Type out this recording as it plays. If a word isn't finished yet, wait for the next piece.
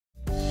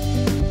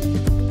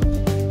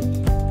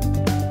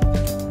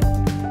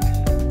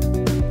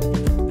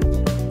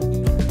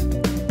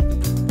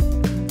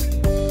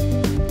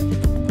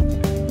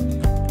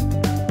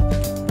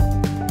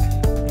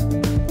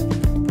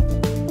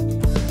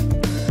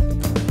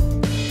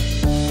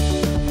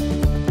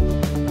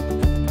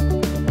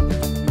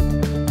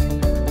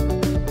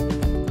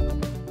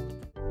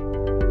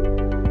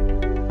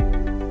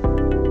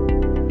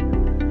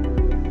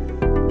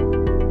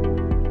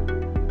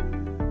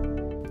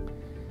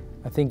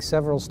I think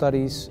several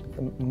studies,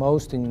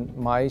 most in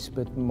mice,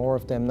 but more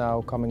of them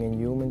now coming in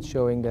humans,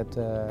 showing that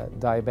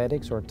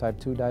diabetics or type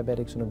 2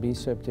 diabetics and obese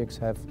subjects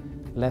have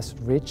less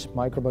rich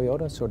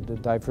microbiota, so the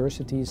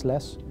diversity is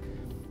less.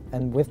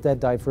 And with that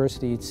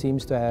diversity, it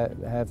seems to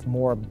have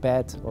more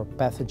bad or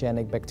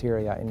pathogenic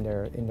bacteria in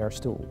their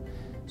stool.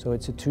 So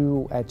it's a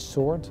two-edged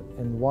sword.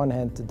 On one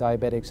hand, the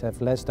diabetics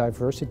have less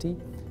diversity,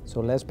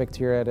 so less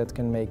bacteria that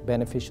can make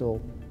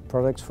beneficial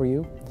products for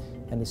you.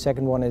 And the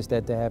second one is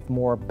that they have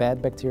more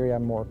bad bacteria,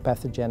 more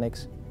pathogenic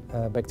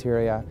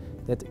bacteria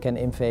that can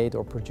invade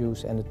or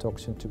produce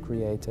endotoxin to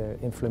create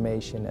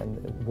inflammation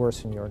and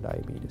worsen your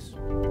diabetes.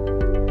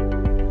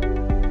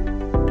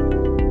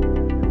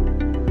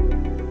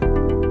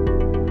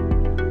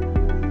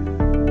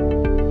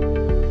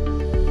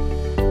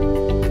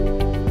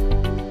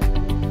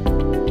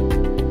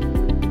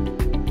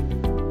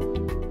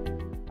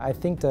 I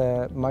think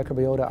the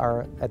microbiota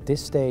are at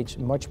this stage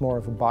much more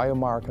of a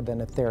biomarker than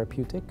a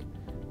therapeutic.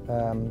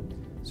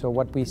 So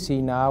what we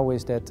see now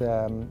is that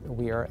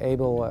we are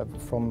able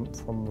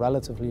from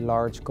relatively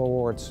large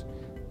cohorts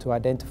to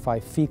identify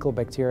fecal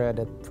bacteria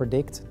that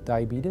predict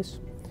diabetes.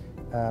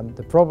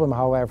 The problem,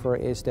 however,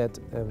 is that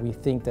we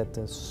think that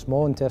the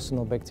small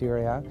intestinal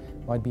bacteria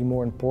might be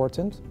more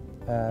important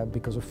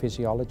because of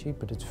physiology,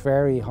 but it's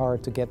very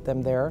hard to get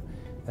them there,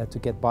 to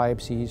get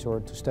biopsies or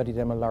to study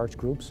them in large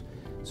groups.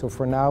 So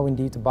for now,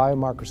 indeed, the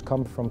biomarkers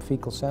come from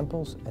fecal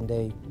samples and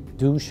they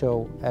do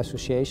show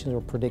associations or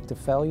predictive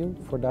value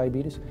for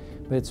diabetes,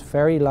 but it's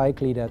very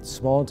likely that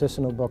small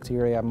intestinal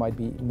bacteria might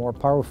be more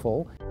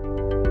powerful.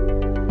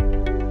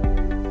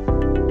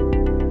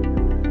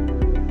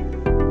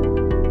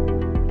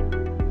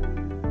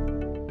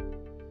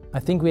 I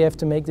think we have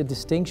to make the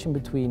distinction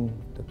between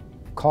the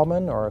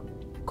common or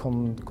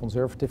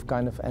conservative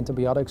kind of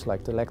antibiotics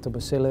like the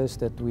lactobacillus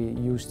that we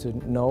used to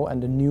know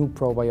and the new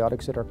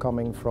probiotics that are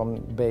coming from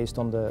based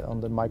on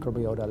the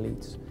microbiota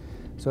leads.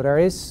 So there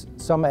is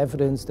some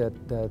evidence that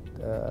the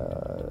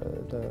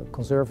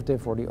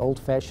conservative or the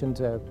old-fashioned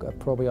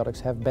probiotics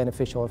have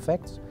beneficial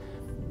effects.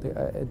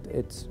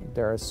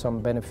 There is some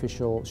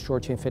beneficial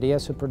short-chain fatty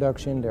acid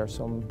production, there's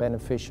some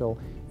beneficial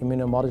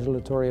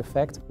immunomodulatory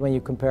effect. When you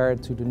compare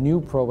it to the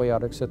new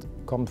probiotics that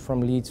come from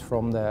leads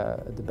from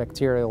the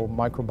bacterial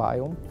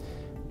microbiome,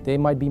 they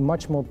might be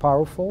much more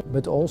powerful,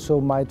 but also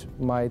might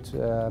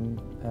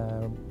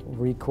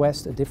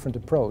request a different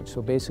approach.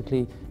 So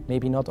basically,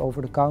 maybe not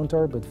over the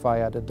counter, but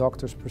via the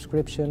doctor's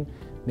prescription,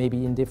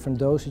 maybe in different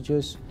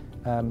dosages.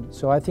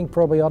 So I think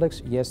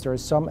probiotics, yes, there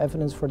is some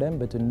evidence for them,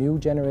 but the new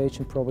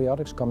generation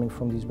probiotics coming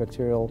from these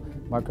bacterial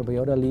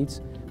microbiota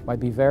leads might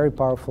be very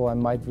powerful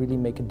and might really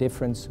make a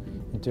difference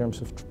in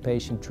terms of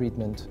patient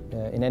treatment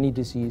in any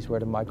disease where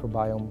the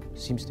microbiome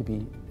seems to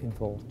be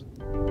involved.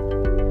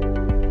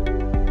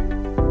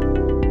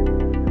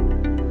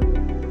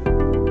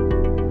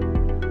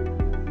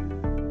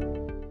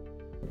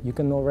 You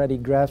can already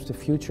grasp the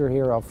future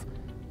here of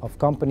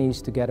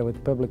companies together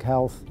with public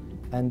health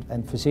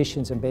and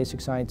physicians and basic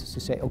scientists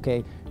to say,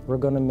 okay, we're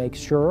going to make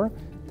sure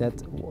that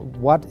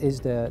what is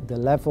the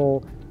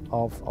level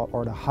of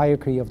or the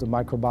hierarchy of the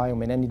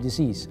microbiome in any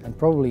disease. And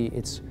probably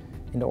it's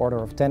in the order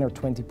of 10 or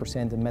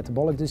 20% in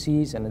metabolic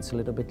disease, and it's a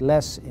little bit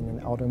less in an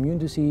autoimmune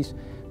disease,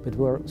 but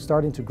we're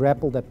starting to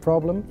grapple that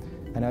problem.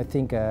 And I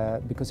think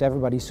because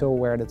everybody's so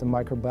aware that the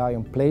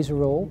microbiome plays a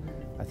role,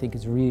 I think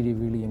it's really,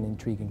 really an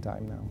intriguing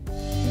time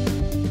now.